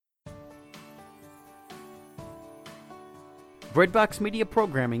Breadbox Media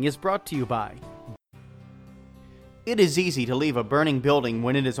programming is brought to you by. It is easy to leave a burning building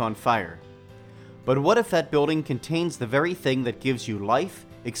when it is on fire. But what if that building contains the very thing that gives you life,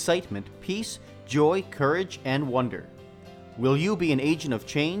 excitement, peace, joy, courage, and wonder? Will you be an agent of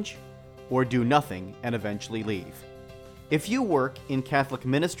change, or do nothing and eventually leave? If you work in Catholic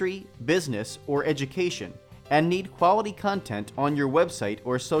ministry, business, or education and need quality content on your website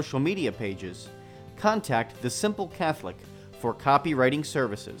or social media pages, contact The Simple Catholic for copywriting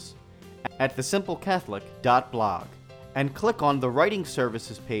services at thesimplecatholic.blog and click on the Writing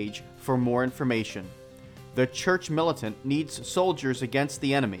Services page for more information. The Church Militant needs soldiers against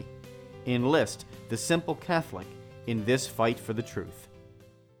the enemy. Enlist The Simple Catholic in this fight for the truth.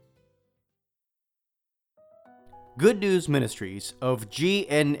 Good News Ministries of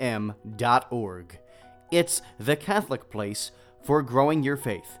GNM.org. It's the Catholic place for growing your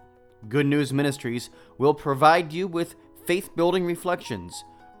faith. Good News Ministries will provide you with faith-building reflections,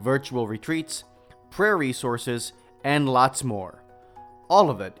 virtual retreats, prayer resources, and lots more. All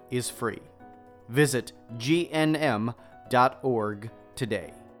of it is free. Visit gnm.org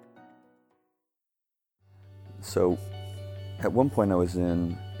today. So, at one point I was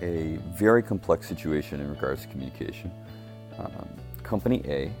in a very complex situation in regards to communication. Company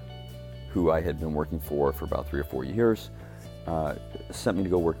A, who I had been working for about 3 or 4 years, sent me to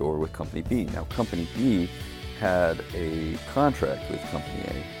go work over with Company B. Now, Company B had a contract with Company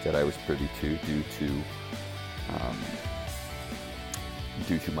A that I was privy to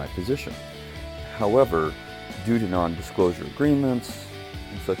due to my position. However, due to non-disclosure agreements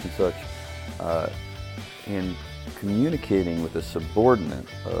and such, in communicating with a subordinate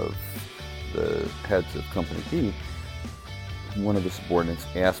of the heads of Company B, one of the subordinates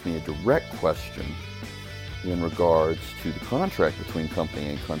asked me a direct question in regards to the contract between Company A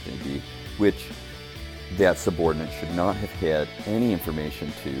and Company B, which that subordinate should not have had any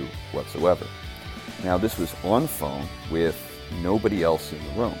information to whatsoever. Now, this was on the phone with nobody else in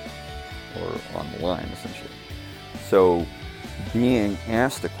the room, or on the line, essentially. So, being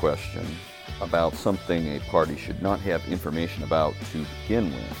asked a question about something a party should not have information about to begin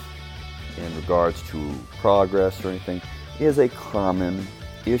with, in regards to progress or anything, is a common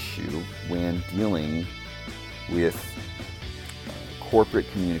issue when dealing with corporate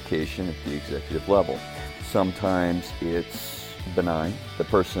communication at the executive level. Sometimes it's benign. The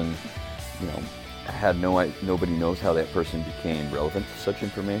person, nobody knows how that person became relevant to such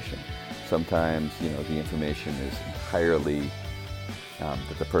information. Sometimes, the information is entirely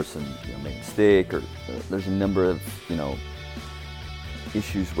that the person made a mistake, or there's a number of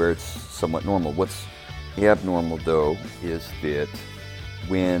issues where it's somewhat normal. What's abnormal, though, is that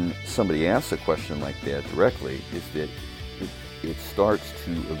when somebody asks a question like that directly, is that it starts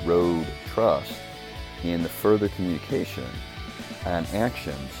to erode trust in the further communication and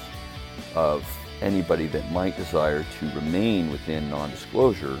actions of anybody that might desire to remain within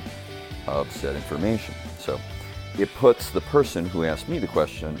non-disclosure of said information. So it puts the person who asked me the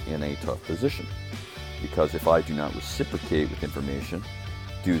question in a tough position, because if I do not reciprocate with information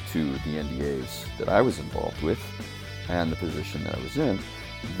due to the NDAs that I was involved with and the position that I was in,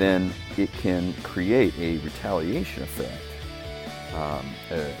 then it can create a retaliation effect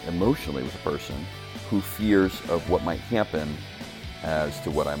emotionally with a person who fears of what might happen as to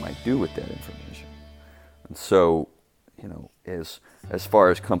what I might do with that information. And so, as far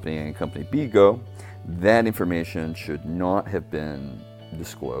as Company A and Company B go, that information should not have been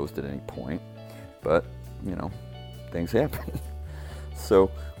disclosed at any point, but, things happen.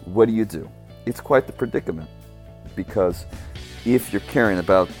 So, what do? It's quite the predicament, because if you're caring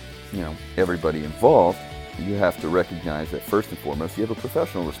about, everybody involved, you have to recognize that first and foremost, you have a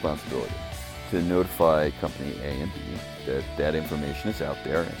professional responsibility to notify Company A and B that that information is out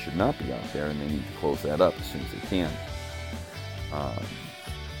there and should not be out there, and they need to close that up as soon as they can.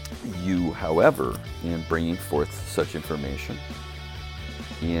 You, however, in bringing forth such information,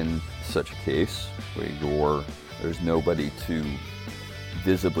 in such a case where there's nobody to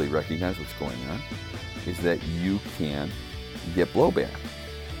visibly recognize what's going on, is that you can get blowback,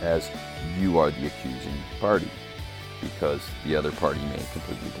 as you are the accusing party, because the other party may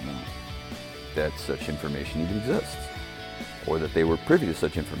completely deny that such information even exists, or that they were privy to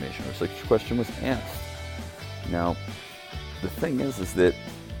such information, or such a question was asked. Now, the thing is that,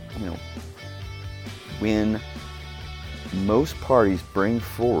 when most parties bring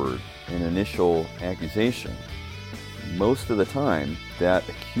forward an initial accusation, most of the time that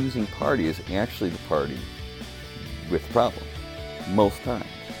accusing party is actually the party with the problem, most times.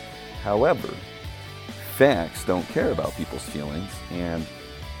 However, facts don't care about people's feelings, and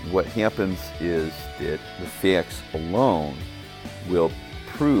what happens is that the facts alone will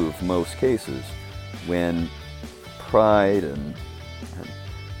prove most cases when pride and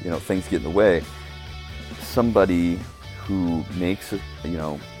things get in the way. Somebody who makes a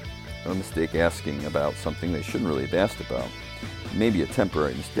mistake asking about something they shouldn't really have asked about, maybe a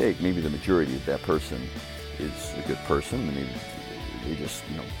temporary mistake, maybe the majority of that person is a good person, maybe they just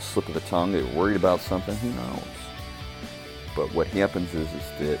slip of the tongue, they were worried about something, who knows. But what happens is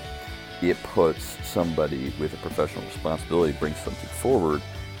that it puts somebody with a professional responsibility, brings something forward,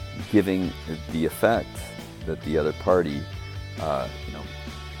 giving the effect that the other party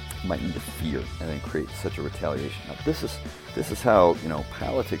might need to fear, and then create such a retaliation. Now, this is how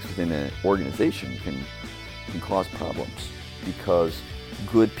politics within an organization can cause problems, because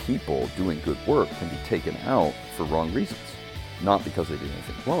good people doing good work can be taken out for wrong reasons, not because they did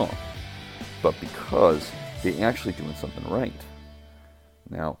anything wrong, but because they're actually doing something right.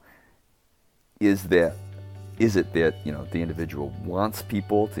 Now, is it that the individual wants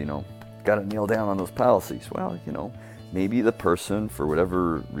people to got to nail down on those policies? Well, maybe the person, for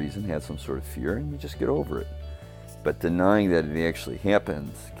whatever reason, had some sort of fear, and you just get over it. But denying that it actually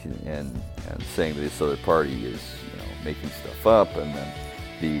happened and saying that this other party is making stuff up, and then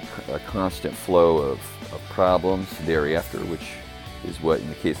a constant flow of problems thereafter, which is what in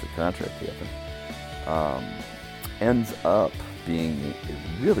the case of the contract happened, ends up being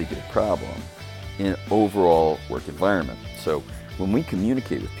a really big problem in an overall work environment. So when we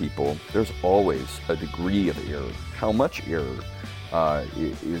communicate with people, there's always a degree of error. How much error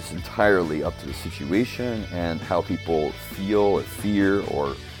is entirely up to the situation and how people feel or fear,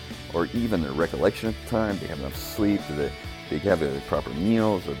 or even their recollection at the time. They have enough sleep? Do they have the proper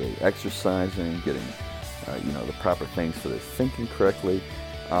meals? Are they exercising? Getting the proper things so they're thinking correctly?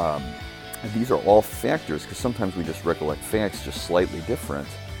 And these are all factors, because sometimes we just recollect facts just slightly different,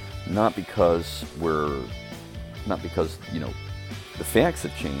 not because the facts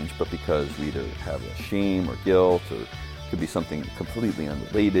have changed, but because we either have a shame or guilt, or it could be something completely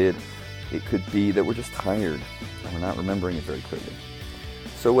unrelated. It could be that we're just tired and we're not remembering it very clearly.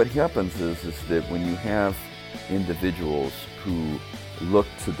 So what happens is that when you have individuals who look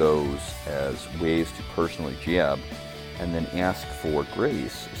to those as ways to personally jab and then ask for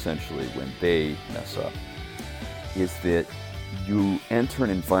grace, essentially, when they mess up, is that you enter an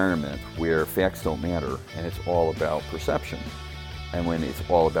environment where facts don't matter and it's all about perception. And when it's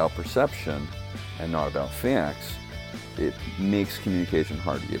all about perception and not about facts, it makes communication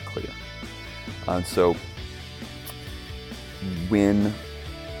hard to get clear. And so when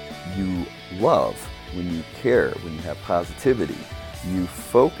you love, when you care, when you have positivity, you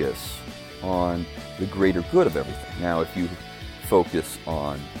focus on the greater good of everything. Now, if you focus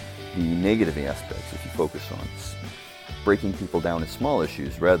on the negative aspects, if you focus on breaking people down in small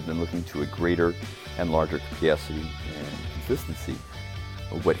issues rather than looking to a greater and larger capacity and consistency,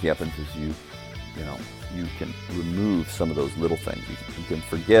 what happens is you can remove some of those little things. You can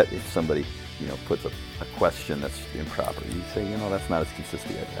forget if somebody puts a question that's improper. You say, that's not as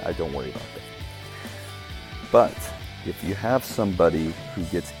consistent. I don't worry about that. But if you have somebody who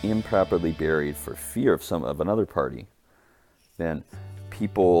gets improperly buried for fear of another party, then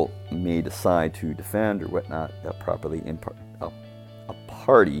people may decide to defend or whatnot a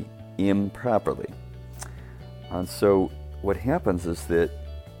party improperly. And so what happens is that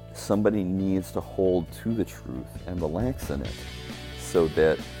somebody needs to hold to the truth and relax in it, so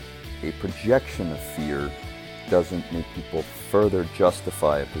that a projection of fear doesn't make people further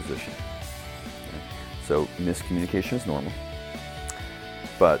justify a position. Okay? So miscommunication is normal,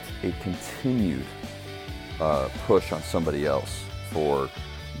 but a continued push on somebody else for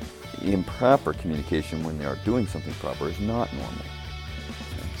improper communication when they are doing something proper is not normal.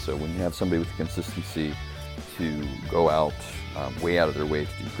 Okay? So when you have somebody with the consistency to go out, way out of their way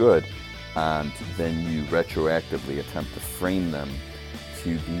to do good, and then you retroactively attempt to frame them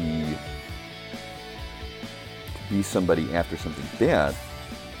to be somebody after something bad,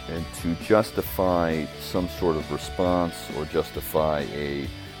 and to justify some sort of response or justify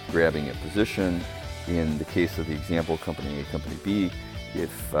grabbing a position. In the case of the example, company A, company B,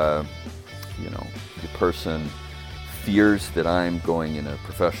 if the person fears that I'm going in a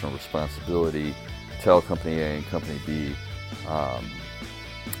professional responsibility, tell company A and company B,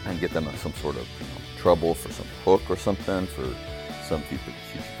 and get them in some sort of trouble for some hook or something for some future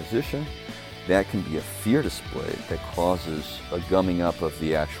position, that can be a fear display that causes a gumming up of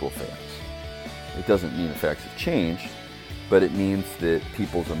the actual facts. It doesn't mean the facts have changed, but it means that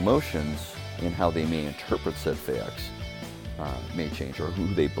people's emotions and how they may interpret said facts may change, or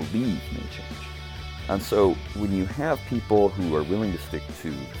who they believe may change. And so when you have people who are willing to stick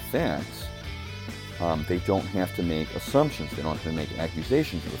to facts, They don't have to make assumptions. They don't have to make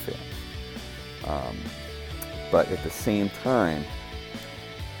accusations of the facts. But at the same time,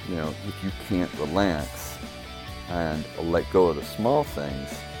 if you can't relax and let go of the small things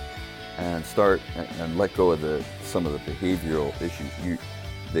and start and let go of some of the behavioral issues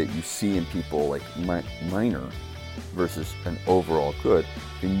that you see in people, like minor versus an overall good,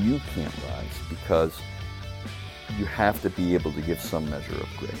 then you can't rise, because you have to be able to give some measure of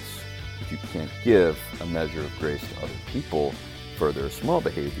grace. If you can't give a measure of grace to other people for their small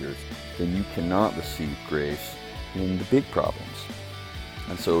behaviors, then you cannot receive grace in the big problems.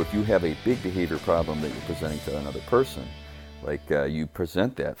 And so if you have a big behavior problem that you're presenting to another person, like you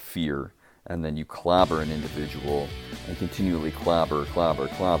present that fear and then you clobber an individual and continually clobber,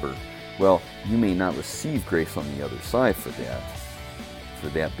 well, you may not receive grace on the other side for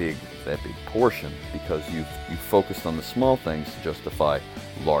that big portion, because you've focused on the small things to justify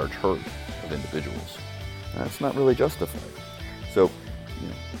large herd of individuals. That's not really justified. So,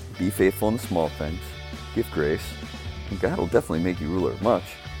 be faithful in the small things, give grace, and God will definitely make you ruler of much.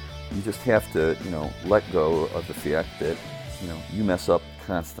 You just have to, let go of the fact that, you mess up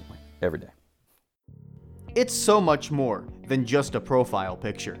constantly, every day. It's so much more than just a profile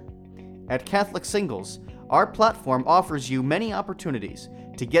picture. At Catholic Singles, our platform offers you many opportunities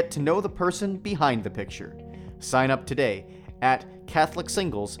to get to know the person behind the picture. Sign up today at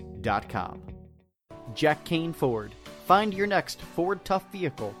CatholicSingles.com. Jack Kane Ford. Find your next Ford Tough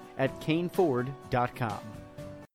vehicle at CaneFord.com.